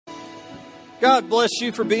God bless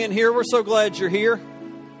you for being here. We're so glad you're here.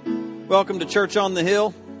 Welcome to Church on the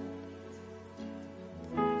Hill.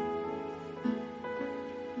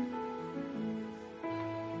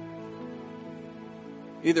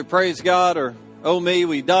 Either praise God or, oh me,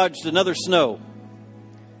 we dodged another snow.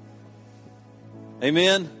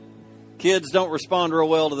 Amen. Kids don't respond real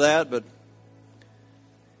well to that, but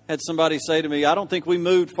had somebody say to me, I don't think we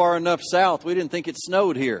moved far enough south. We didn't think it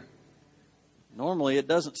snowed here. Normally it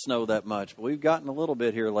doesn't snow that much, but we've gotten a little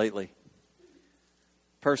bit here lately.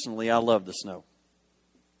 Personally, I love the snow.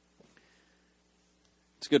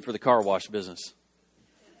 It's good for the car wash business.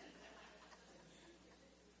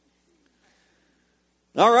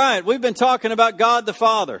 All right, we've been talking about God the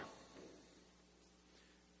Father.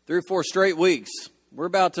 3 or 4 straight weeks. We're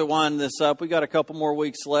about to wind this up. We got a couple more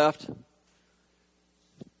weeks left.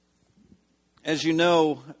 As you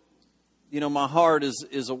know, my heart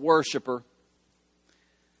is a worshiper.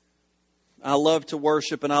 I love to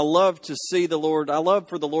worship, and I love to see the Lord. I love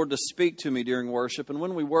for the Lord to speak to me during worship. And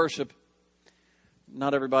when we worship,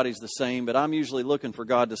 not everybody's the same, but I'm usually looking for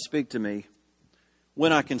God to speak to me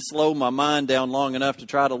when I can slow my mind down long enough to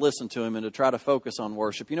try to listen to Him and to try to focus on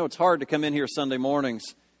worship. It's hard to come in here Sunday mornings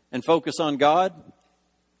and focus on God.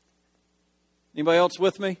 Anybody else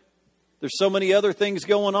with me? There's so many other things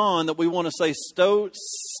going on that we want to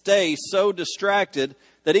stay so distracted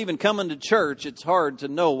that even coming to church, it's hard to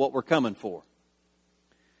know what we're coming for.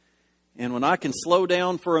 And when I can slow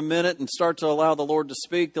down for a minute and start to allow the Lord to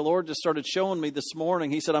speak, the Lord just started showing me this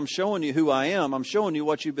morning. He said, I'm showing you who I am. I'm showing you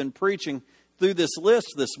what you've been preaching through this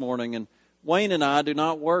list this morning. And Wayne and I do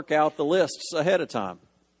not work out the lists ahead of time.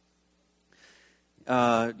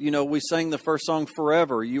 We sang the first song,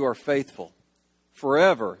 Forever You Are Faithful.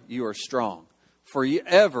 Forever you are strong.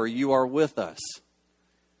 Forever you are with us.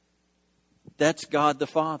 That's God the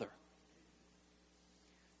Father.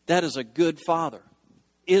 That is a good Father.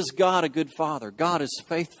 Is God a good Father? God is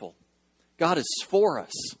faithful. God is for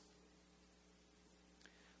us.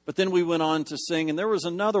 But then we went on to sing, and there was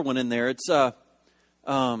another one in there. It's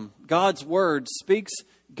God's Word speaks,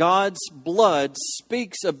 God's blood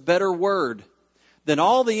speaks a better word than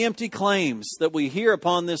all the empty claims that we hear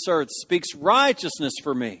upon this earth. Speaks righteousness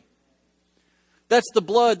for me. That's the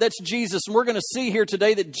blood, that's Jesus. And we're going to see here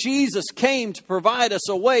today that Jesus came to provide us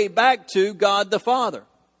a way back to God the Father.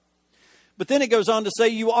 But then it goes on to say,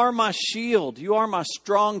 you are my shield. You are my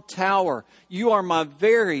strong tower. You are my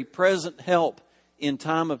very present help in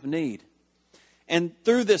time of need. And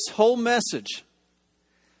through this whole message,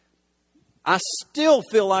 I still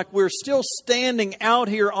feel like we're still standing out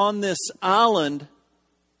here on this island.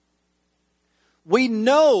 We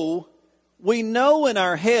know in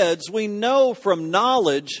our heads, we know from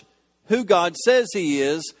knowledge who God says He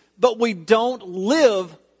is, but we don't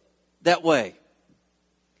live that way.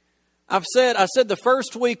 I said the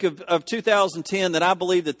first week of 2010 that I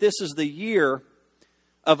believe that this is the year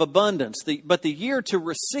of abundance, but the year to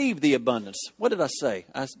receive the abundance. What did I say?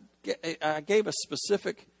 I gave a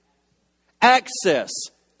specific access.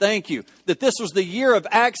 Thank you. That this was the year of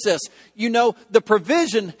access. The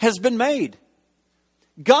provision has been made.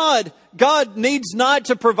 God needs not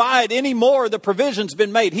to provide any more. The provision's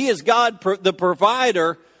been made. He is God, the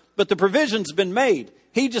provider, but the provision's been made.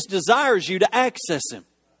 He just desires you to access Him.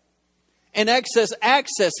 And access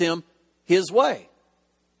Him His way.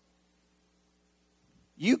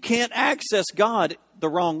 You can't access God the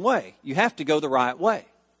wrong way. You have to go the right way.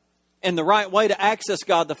 And the right way to access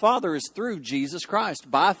God the Father is through Jesus Christ,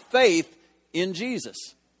 by faith in Jesus.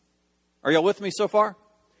 Are y'all with me so far?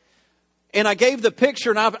 And I gave the picture,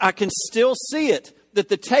 and I can still see it, that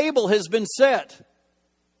the table has been set.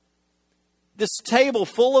 This table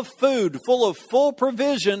full of food, full of full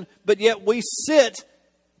provision, but yet we sit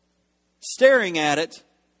staring at it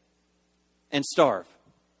and starve.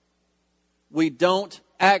 We don't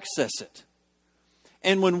access it.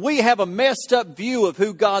 And when we have a messed up view of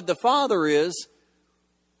who God the Father is,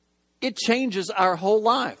 it changes our whole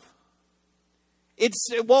life.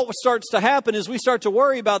 What starts to happen is we start to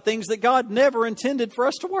worry about things that God never intended for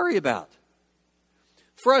us to worry about.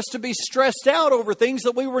 For us to be stressed out over things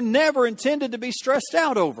that we were never intended to be stressed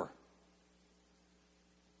out over.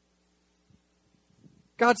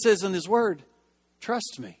 God says in His Word,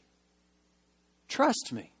 trust me.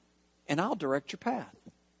 Trust me, and I'll direct your path.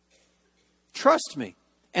 Trust me,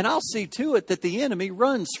 and I'll see to it that the enemy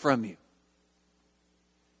runs from you.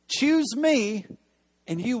 Choose me,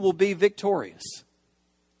 and you will be victorious.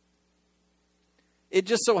 It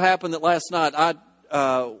just so happened that last night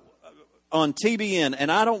on TBN, and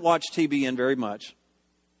I don't watch TBN very much,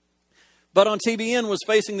 But on TBN was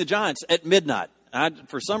facing the Giants at midnight.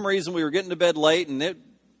 For some reason, we were getting to bed late, and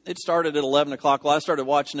It started at 11 o'clock. Well, I started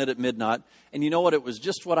watching it at midnight. And you know what? It was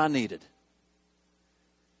just what I needed.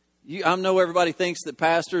 I know everybody thinks that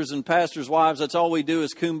pastors and pastors' wives, that's all we do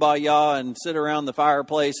is kumbaya and sit around the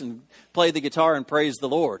fireplace and play the guitar and praise the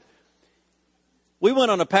Lord. We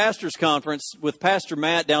went on a pastor's conference with Pastor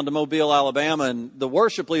Matt down to Mobile, Alabama, and the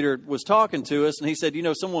worship leader was talking to us, and he said,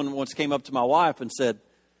 someone once came up to my wife and said,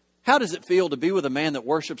 how does it feel to be with a man that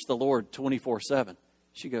worships the Lord 24/7?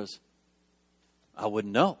 She goes, I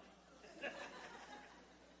wouldn't know.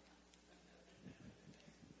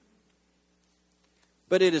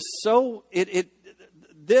 But it is so,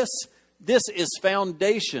 this is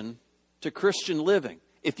foundation to Christian living.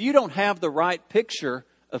 If you don't have the right picture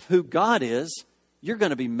of who God is, you're going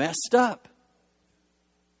to be messed up.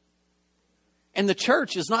 And the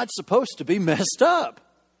church is not supposed to be messed up.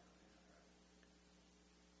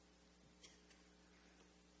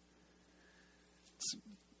 It's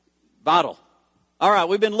vital. All right,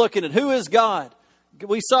 we've been looking at who is God.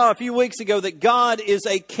 We saw a few weeks ago that God is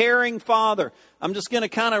a caring Father. I'm just going to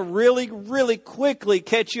kind of really, really quickly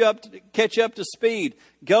catch you up to speed.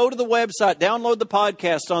 Go to the website, download the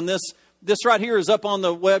podcast on this. This right here is up on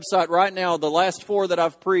the website right now, the last 4 that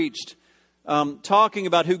I've preached, talking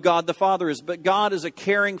about who God the Father is. But God is a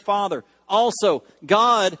caring Father. Also,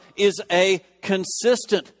 God is a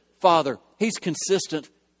consistent Father. He's consistent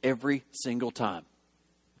every single time.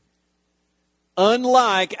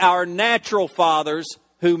 Unlike our natural fathers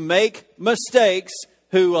who make mistakes,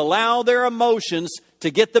 who allow their emotions to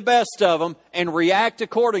get the best of them and react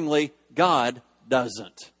accordingly, God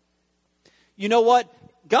doesn't. You know what?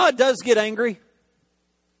 God does get angry.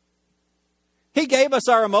 He gave us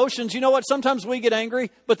our emotions. You know what? Sometimes we get angry,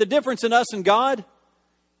 but the difference in us and God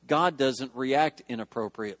doesn't react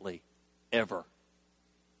inappropriately, ever.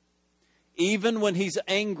 Even when He's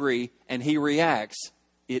angry and He reacts,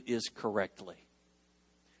 it is correctly.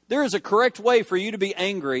 There is a correct way for you to be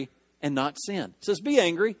angry and not sin. It says be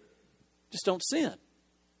angry, just don't sin.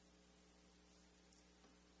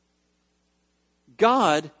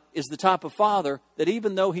 God is the type of Father that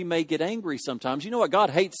even though He may get angry sometimes, you know what? God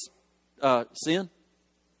hates sin.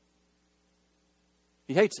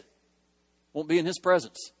 He hates it. Won't be in His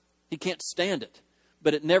presence. He can't stand it.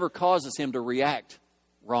 But it never causes Him to react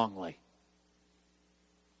wrongly.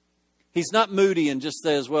 He's not moody and just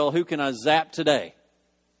says, well, who can I zap today?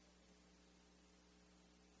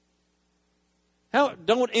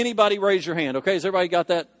 Don't anybody raise your hand, okay? Has everybody got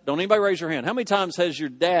that? Don't anybody raise your hand. How many times has your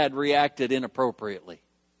dad reacted inappropriately?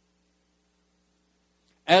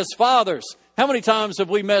 As fathers, how many times have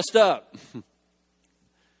we messed up?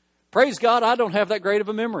 Praise God, I don't have that great of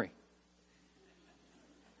a memory.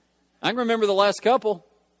 I can remember the last couple,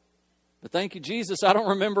 but thank you, Jesus, I don't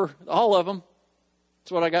remember all of them.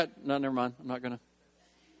 That's what I got. No, never mind. I'm not going to.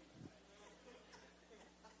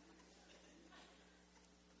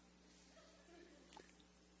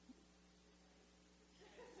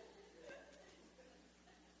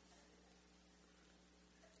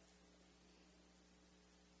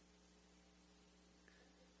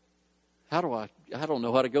 I don't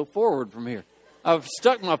know how to go forward from here. I've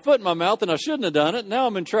stuck my foot in my mouth and I shouldn't have done it. Now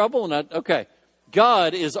I'm in trouble. Okay.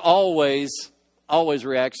 God is always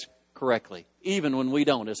reacts correctly, even when we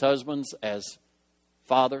don't. As husbands, as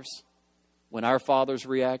fathers, when our fathers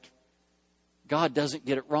react, God doesn't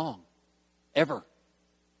get it wrong, ever.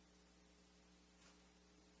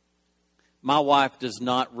 My wife does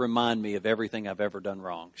not remind me of everything I've ever done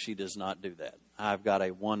wrong. She does not do that. I've got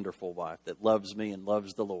a wonderful wife that loves me and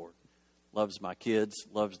loves the Lord, loves my kids,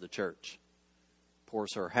 loves the church,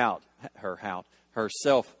 pours herself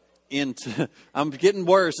into. I'm getting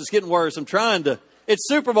worse. It's getting worse. I'm trying to. It's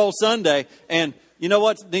Super Bowl Sunday, and you know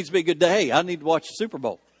what? It needs to be a good day. I need to watch the Super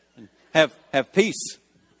Bowl and have peace.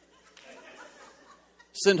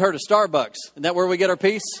 Send her to Starbucks. Isn't that where we get our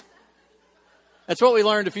peace? That's what we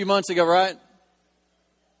learned a few months ago, right?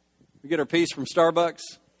 We get our peace from Starbucks.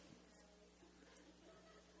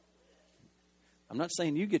 I'm not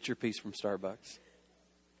saying you get your peace from Starbucks.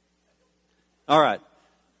 All right.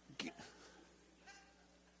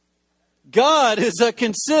 God is a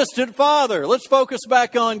consistent Father. Let's focus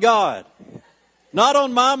back on God, not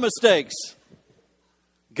on my mistakes.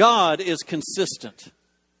 God is consistent.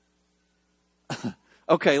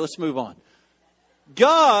 Okay, let's move on.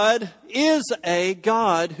 God is a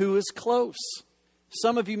God who is close.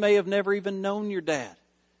 Some of you may have never even known your dad.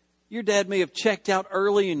 Your dad may have checked out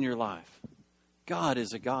early in your life. God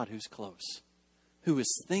is a God who's close, who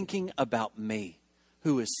is thinking about me,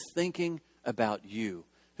 who is thinking about you,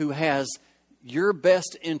 who has your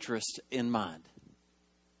best interest in mind.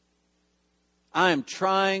 I am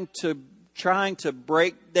trying to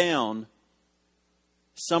break down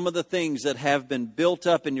some of the things that have been built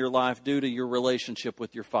up in your life due to your relationship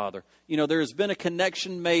with your Father. You know, there has been a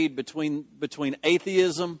connection made between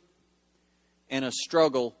atheism and a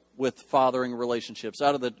struggle with fathering relationships.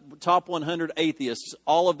 Out of the top 100 atheists,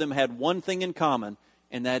 all of them had one thing in common,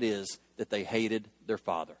 and that is that they hated their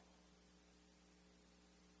father.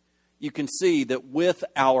 You can see that with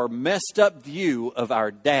our messed up view of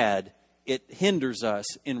our dad, it hinders us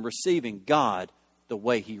in receiving God the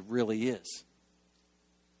way He really is.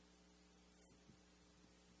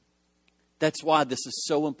 That's why this is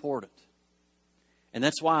so important. And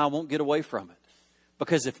that's why I won't get away from it.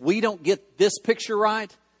 Because if we don't get this picture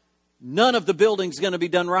right, none of the building's going to be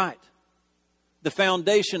done right. The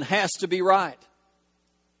foundation has to be right.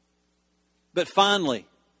 But finally,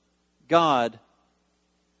 God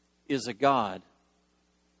is a God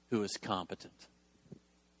who is competent.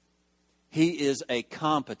 He is a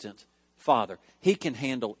competent Father. He can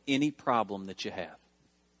handle any problem that you have.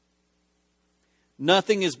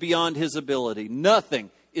 Nothing is beyond His ability.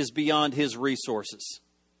 Nothing is beyond His resources.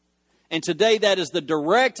 And today that is the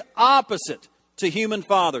direct opposite to human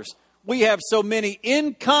fathers. We have so many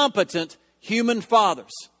incompetent human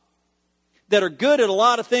fathers that are good at a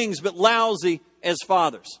lot of things but lousy as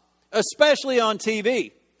fathers, especially on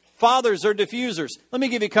TV. Fathers are diffusers. Let me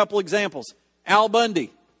give you a couple examples. Al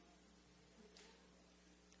Bundy,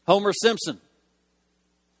 Homer Simpson.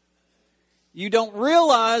 You don't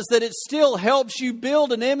realize that it still helps you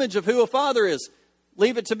build an image of who a father is.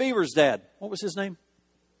 Leave It to Beaver's dad. What was his name?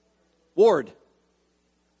 Ward.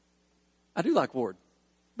 I do like Ward,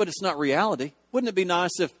 but it's not reality. Wouldn't it be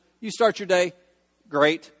nice if you start your day,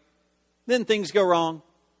 great, then things go wrong,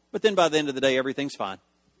 but then by the end of the day, everything's fine?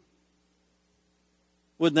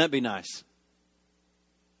 Wouldn't that be nice?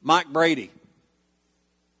 Mike Brady.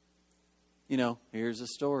 You know, here's a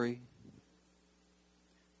story.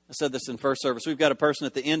 I said this in first service. We've got a person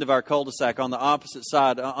at the end of our cul-de-sac on the opposite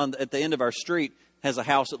side, at the end of our street, has a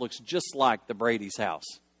house that looks just like the Brady's house.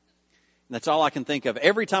 And that's all I can think of.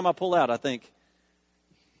 Every time I pull out, I think,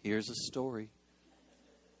 here's a story.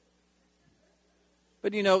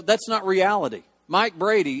 But you know, that's not reality. Mike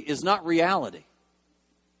Brady is not reality.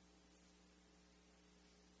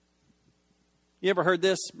 You ever heard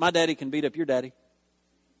this? My daddy can beat up your daddy.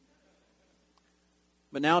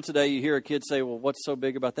 But now today you hear a kid say, well, what's so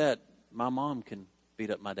big about that? My mom can beat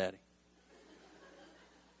up my daddy.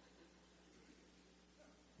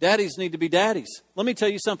 Daddies need to be daddies. Let me tell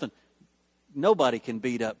you something. Nobody can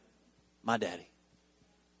beat up my daddy.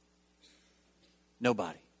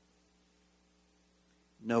 Nobody.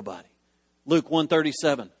 Nobody. Luke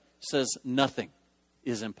 1:37 says nothing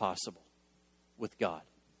is impossible with God.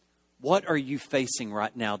 What are you facing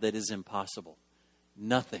right now that is impossible?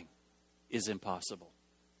 Nothing is impossible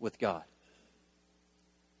with God.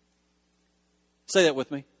 Say that with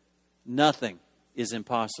me. Nothing is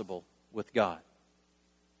impossible with God.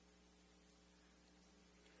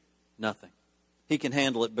 Nothing. He can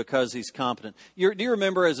handle it because He's competent. Do you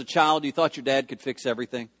remember as a child you thought your dad could fix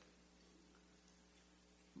everything?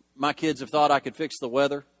 My kids have thought I could fix the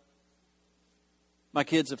weather. My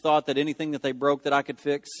kids have thought that anything that they broke that I could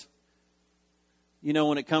fix. You know,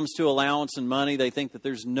 when it comes to allowance and money, they think that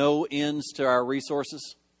there's no ends to our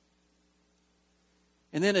resources.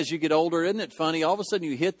 And then as you get older, isn't it funny? All of a sudden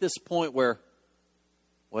you hit this point where,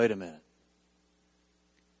 wait a minute.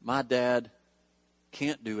 My dad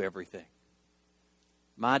can't do everything.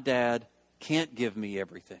 My dad can't give me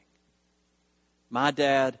everything. My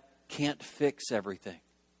dad can't fix everything.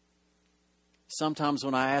 Sometimes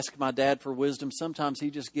when I ask my dad for wisdom, sometimes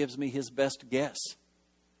he just gives me his best guess.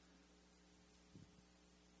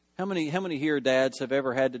 How many here dads have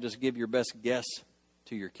ever had to just give your best guess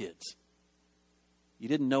to your kids? You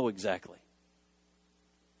didn't know exactly.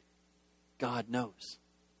 God knows.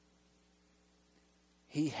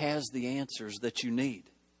 He has the answers that you need.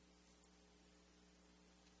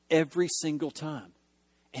 Every single time.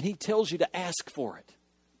 And He tells you to ask for it.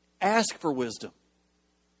 Ask for wisdom.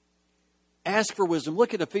 Ask for wisdom.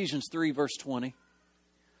 Look at Ephesians 3, verse 20.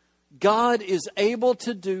 God is able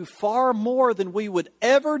to do far more than we would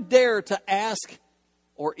ever dare to ask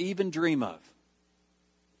or even dream of.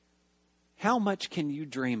 How much can you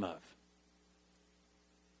dream of?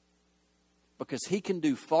 Because He can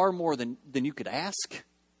do far more than you could ask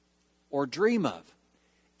or dream of.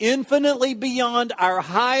 Infinitely beyond our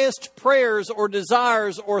highest prayers or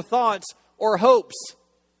desires or thoughts or hopes.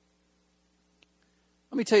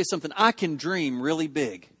 Let me tell you something. I can dream really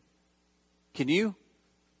big. Can you?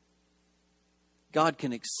 God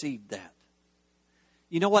can exceed that.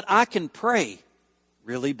 You know what? I can pray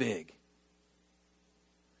really big.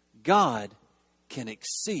 God can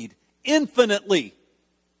exceed infinitely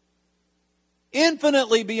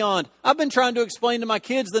Infinitely beyond. I've been trying to explain to my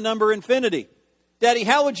kids the number infinity. Daddy,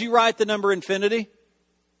 how would you write the number infinity?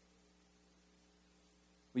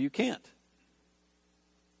 Well, you can't.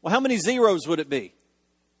 Well, how many zeros would it be?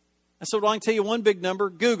 I said, well, I can tell you one big number.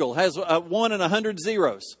 Google has 1 and 100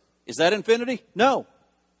 zeros. Is that infinity? No.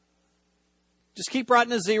 Just keep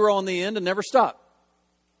writing a zero on the end and never stop.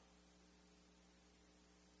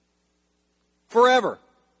 Forever.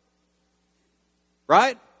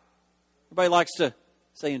 Right? Everybody likes to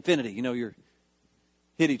say infinity. You know, you're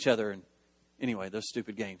hit each other. And anyway, those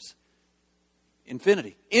stupid games.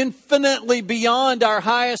 Infinity. Infinitely beyond our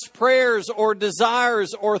highest prayers or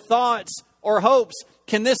desires or thoughts or hopes.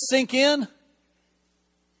 Can this sink in?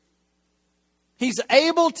 He's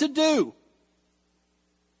able to do.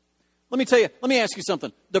 Let me ask you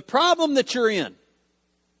something. The problem that you're in,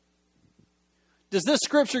 does this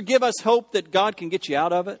scripture give us hope that God can get you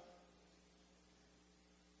out of it?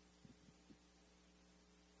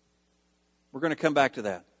 We're going to come back to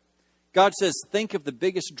that. God says, think of the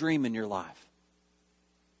biggest dream in your life.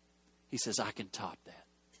 He says, I can top that.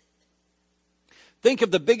 Think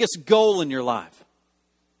of the biggest goal in your life.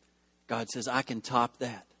 God says, I can top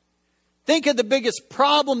that. Think of the biggest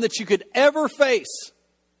problem that you could ever face.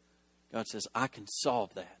 God says, I can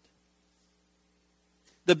solve that.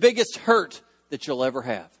 The biggest hurt that you'll ever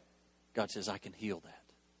have. God says, I can heal that.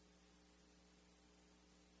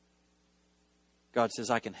 God says,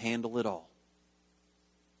 I can handle it all.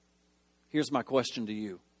 Here's my question to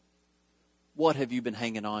you. What have you been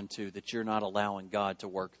hanging on to that you're not allowing God to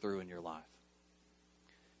work through in your life?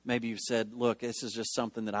 Maybe you've said, look, this is just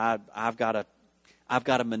something that I've got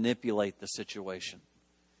to manipulate the situation.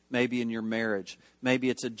 Maybe in your marriage. Maybe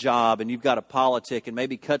it's a job and you've got to politic and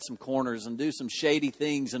maybe cut some corners and do some shady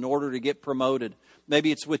things in order to get promoted.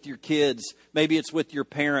 Maybe it's with your kids. Maybe it's with your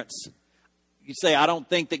parents. You say, I don't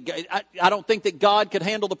think that God could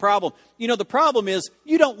handle the problem. You know, the problem is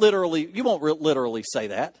you won't literally say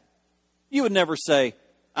that. You would never say,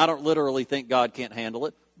 I don't literally think God can't handle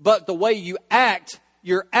it. But the way you act,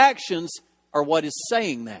 your actions are what is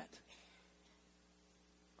saying that.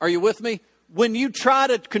 Are you with me? When you try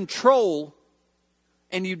to control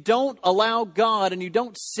and you don't allow God and you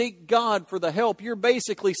don't seek God for the help, you're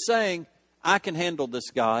basically saying, I can handle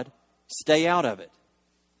this, God. Stay out of it.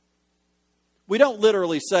 We don't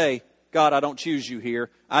literally say, God, I don't choose you here.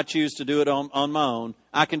 I choose to do it on my own.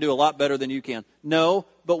 I can do a lot better than you can. No,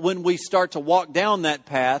 but when we start to walk down that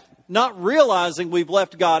path, not realizing we've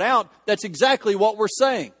left God out, that's exactly what we're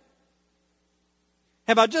saying.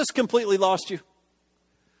 Have I just completely lost you?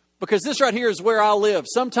 Because this right here is where I live.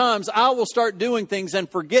 Sometimes I will start doing things and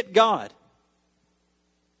forget God.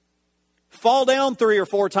 Fall down 3 or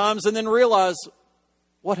 4 times and then realize,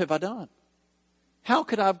 what have I done? How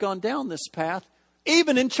could I have gone down this path?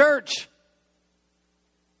 Even in church.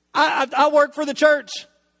 I work for the church.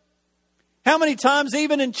 How many times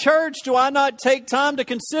even in church do I not take time to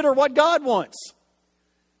consider what God wants?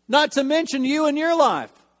 Not to mention you and your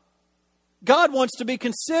life. God wants to be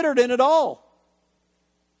considered in it all.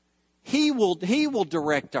 He will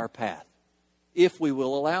direct our path if we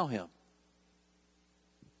will allow Him.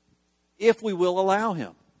 If we will allow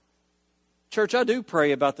Him. Church, I do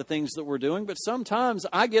pray about the things that we're doing, but sometimes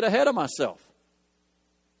I get ahead of myself.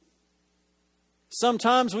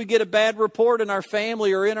 Sometimes we get a bad report in our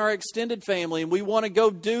family or in our extended family, and we want to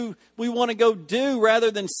go do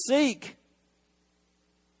rather than seek.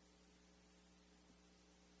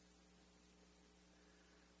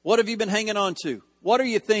 What have you been hanging on to? What are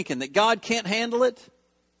you thinking? That God can't handle it?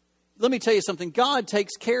 Let me tell you something. God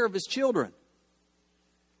takes care of His children.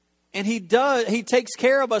 And He takes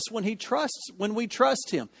care of us when we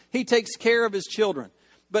trust Him. He takes care of His children.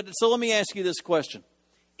 But so let me ask you this question.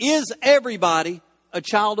 Is everybody a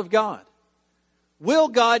child of God? Will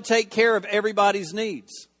God take care of everybody's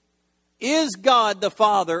needs? Is God the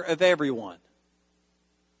Father of everyone?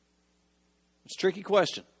 It's a tricky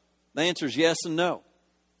question. The answer is yes and no.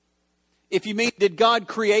 If you mean, did God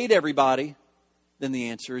create everybody? Then the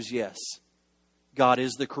answer is yes. God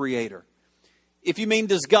is the creator. If you mean,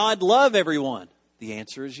 does God love everyone? The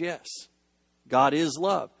answer is yes. God is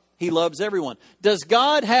love. He loves everyone. Does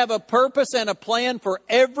God have a purpose and a plan for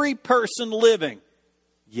every person living?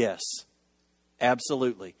 Yes,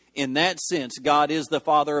 absolutely. In that sense, God is the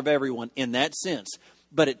Father of everyone. In that sense.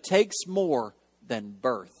 But it takes more than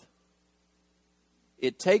birth.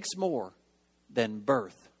 It takes more than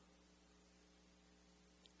birth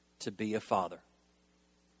to be a father.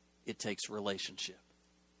 It takes relationship.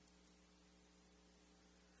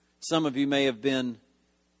 Some of you may have been,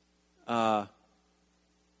 you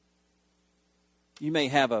may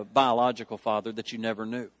have a biological father that you never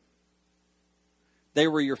knew. They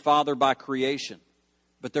were your father by creation,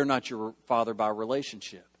 but they're not your father by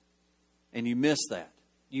relationship. And you miss that.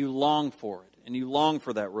 You long for it, and you long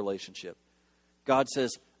for that relationship. God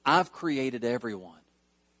says, I've created everyone.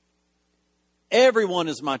 Everyone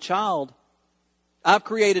is my child. I've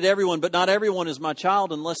created everyone, but not everyone is my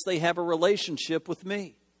child unless they have a relationship with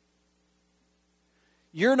me.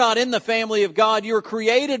 You're not in the family of God. You're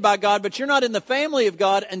created by God, but you're not in the family of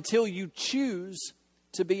God until you choose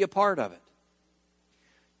to be a part of it.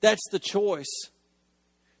 That's the choice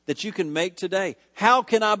that you can make today. How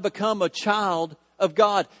can I become a child of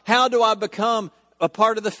God? How do I become a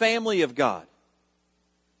part of the family of God?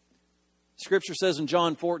 Scripture says in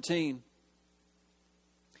John 14,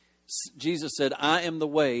 Jesus said, I am the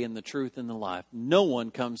way and the truth and the life. No one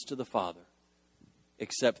comes to the Father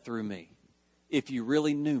except through me. If you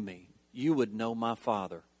really knew me, you would know my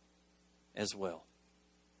Father as well.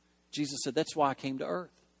 Jesus said, that's why I came to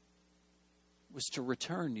earth, was to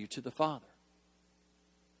return you to the Father,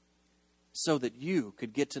 so that you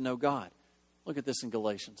could get to know God. Look at this in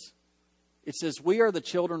Galatians. It says, we are the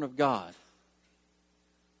children of God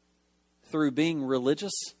through being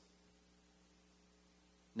religious?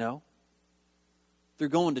 No. Through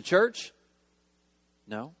going to church?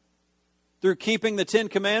 No. Through keeping the 10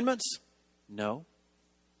 Commandments? No.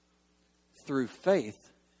 Through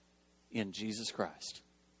faith in Jesus Christ.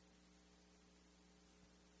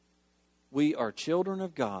 We are children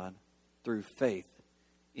of God through faith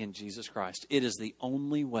in Jesus Christ. It is the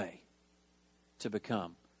only way to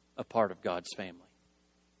become a part of God's family,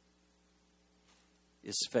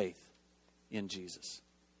 is faith in Jesus.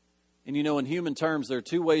 And you know, in human terms, there are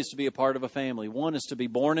two ways to be a part of a family. One is to be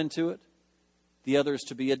born into it. The other is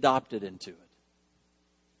to be adopted into it.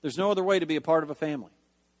 There's no other way to be a part of a family.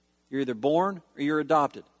 You're either born or you're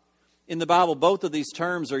adopted. In the Bible, both of these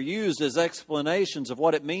terms are used as explanations of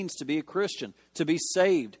what it means to be a Christian, to be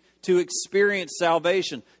saved, to experience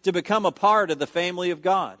salvation, to become a part of the family of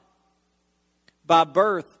God. By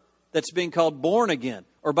birth, that's being called born again,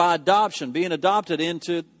 or by adoption, being adopted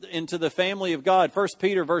into the family of God. 1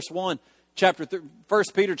 Peter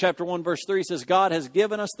chapter 1, verse 3 says, God has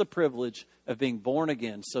given us the privilege of being born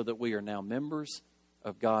again so that we are now members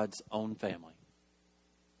of God's own family.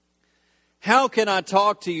 How can I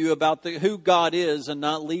talk to you about who God is and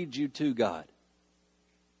not lead you to God?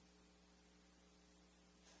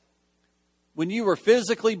 When you were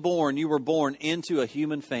physically born, you were born into a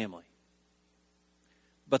human family.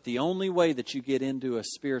 But the only way that you get into a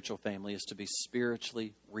spiritual family is to be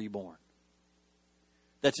spiritually reborn.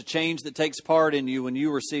 That's a change that takes part in you when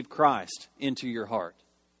you receive Christ into your heart.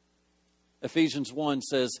 Ephesians 1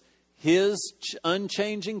 says, His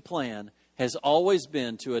unchanging plan has always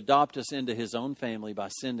been to adopt us into His own family by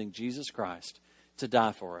sending Jesus Christ to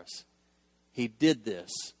die for us. He did this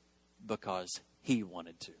because He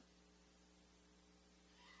wanted to.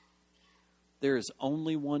 There is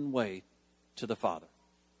only one way to the Father.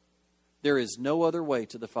 There is no other way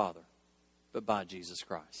to the Father but by Jesus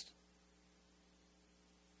Christ.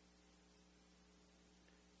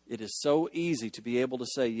 It is so easy to be able to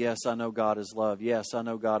say, yes, I know God is love. Yes, I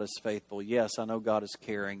know God is faithful. Yes, I know God is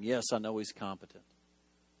caring. Yes, I know He's competent.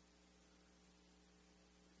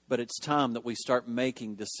 But it's time that we start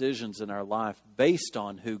making decisions in our life based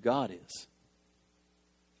on who God is.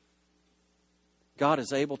 God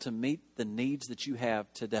is able to meet the needs that you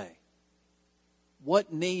have today.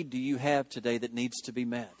 What need do you have today that needs to be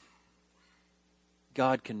met?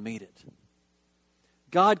 God can meet it.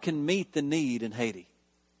 God can meet the need in Haiti.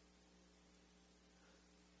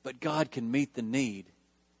 But God can meet the need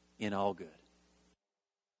in all good.